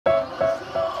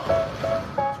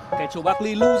Kentrell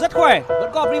Barkley lưu rất khỏe,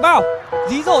 vẫn có rebound,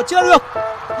 dí dỗ chưa được.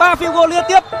 3 field goal liên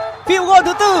tiếp, field goal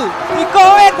thứ tư thì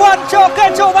có and one cho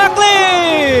Kentrell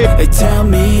Barkley. They tell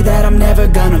me that I'm never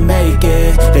gonna make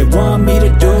it. They want me to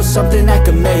do something that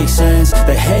could make sense.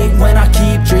 They hate when I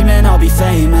keep dreaming I'll be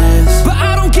famous, but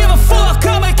I don't give a fuck,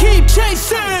 I'ma keep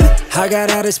chasing. I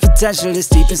got all this potential that's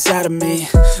deep inside of me,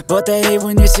 but they hate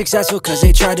when you're successful cause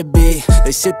they try to be.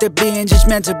 They sit there being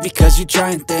judgmental because you're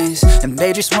trying things, and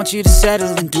they just want you to settle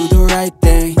and do the right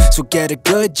thing. So get a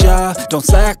good job, don't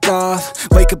slack off.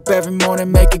 Wake up every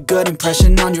morning, make a good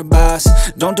impression on your boss.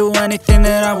 Don't do anything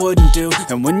that I wouldn't do,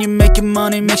 and when you're making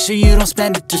money, make sure you don't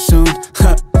spend it too soon.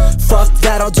 Fuck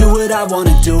that, I'll do what I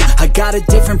wanna do. I got a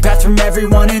different path from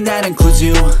everyone and that includes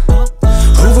you.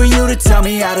 Who are you to tell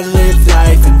me how to live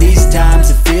life? In these times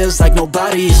it feels like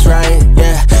nobody is right,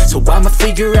 yeah. So I'ma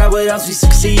figure out what else we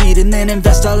succeed, and then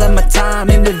invest all of my time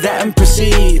into that and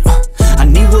proceed. I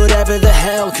need whatever the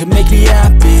hell could make me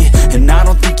happy, and I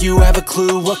don't think you have a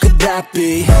clue what could that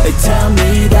be. They tell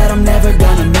me that I'm never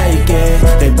gonna make it.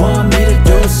 They want me to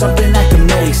do something that can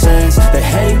make sense. They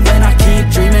hate when I keep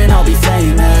dreaming I'll be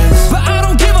famous, but I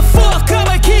don't give a fuck,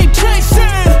 I'ma keep chasing.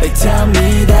 They tell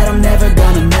me that I'm never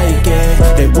gonna make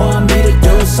it. They want me to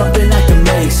do something that can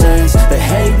make sense. They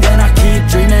hate when I keep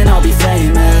dreaming I'll be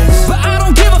famous, but I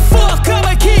don't give a fuck,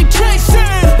 I'ma keep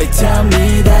chasing. They tell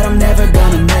me that I'm never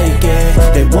gonna make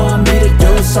it. They want me to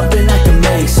do something that can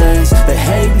make sense. They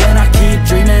hate when I keep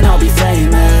dreaming I'll be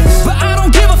famous, but I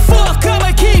don't give a fuck,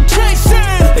 I'ma keep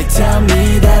chasing. They tell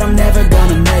me that I'm never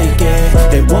gonna make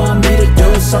it. They want me to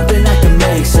do something that can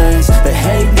make sense. They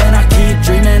hate when I keep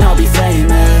dreaming I'll be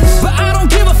famous, but I don't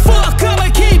give a fuck, I'ma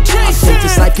keep chasing. I think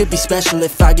this life could be special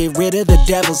if I get rid of the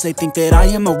devils. They think that I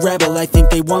am a rebel, I think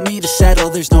they want me to settle.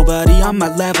 There's nobody on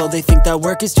my level. They think that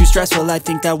work is too stressful, I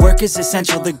think that work is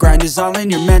essential. The grind is all in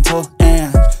your mental,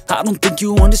 and I don't think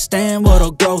you understand what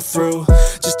I'll go through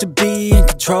just to be in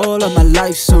control of my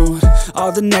life soon.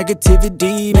 All the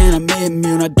negativity, man, I'm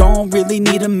immune. I don't really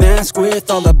need a mask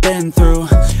with all I've been through.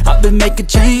 I've been making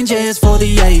changes for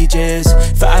the ages.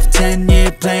 5-10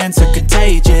 year plans are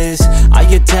contagious. I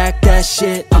attack that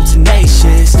shit, I'm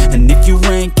tenacious. And if you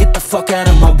ain't, get the fuck out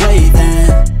of my way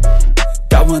then.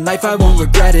 Got one life, I won't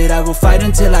regret it. I will fight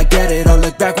until I get it. I'll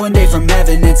look back one day from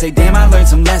heaven and say, damn, I learned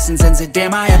some lessons. And say,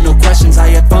 damn, I had no questions. I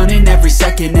had fun in every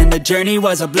second, and the journey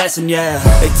was a blessing, yeah.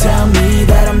 They tell me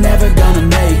that I'm never gonna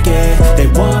make it. They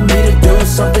want me to do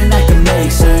something that can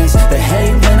make sense. They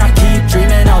hate when I keep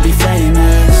dreaming I'll be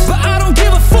famous,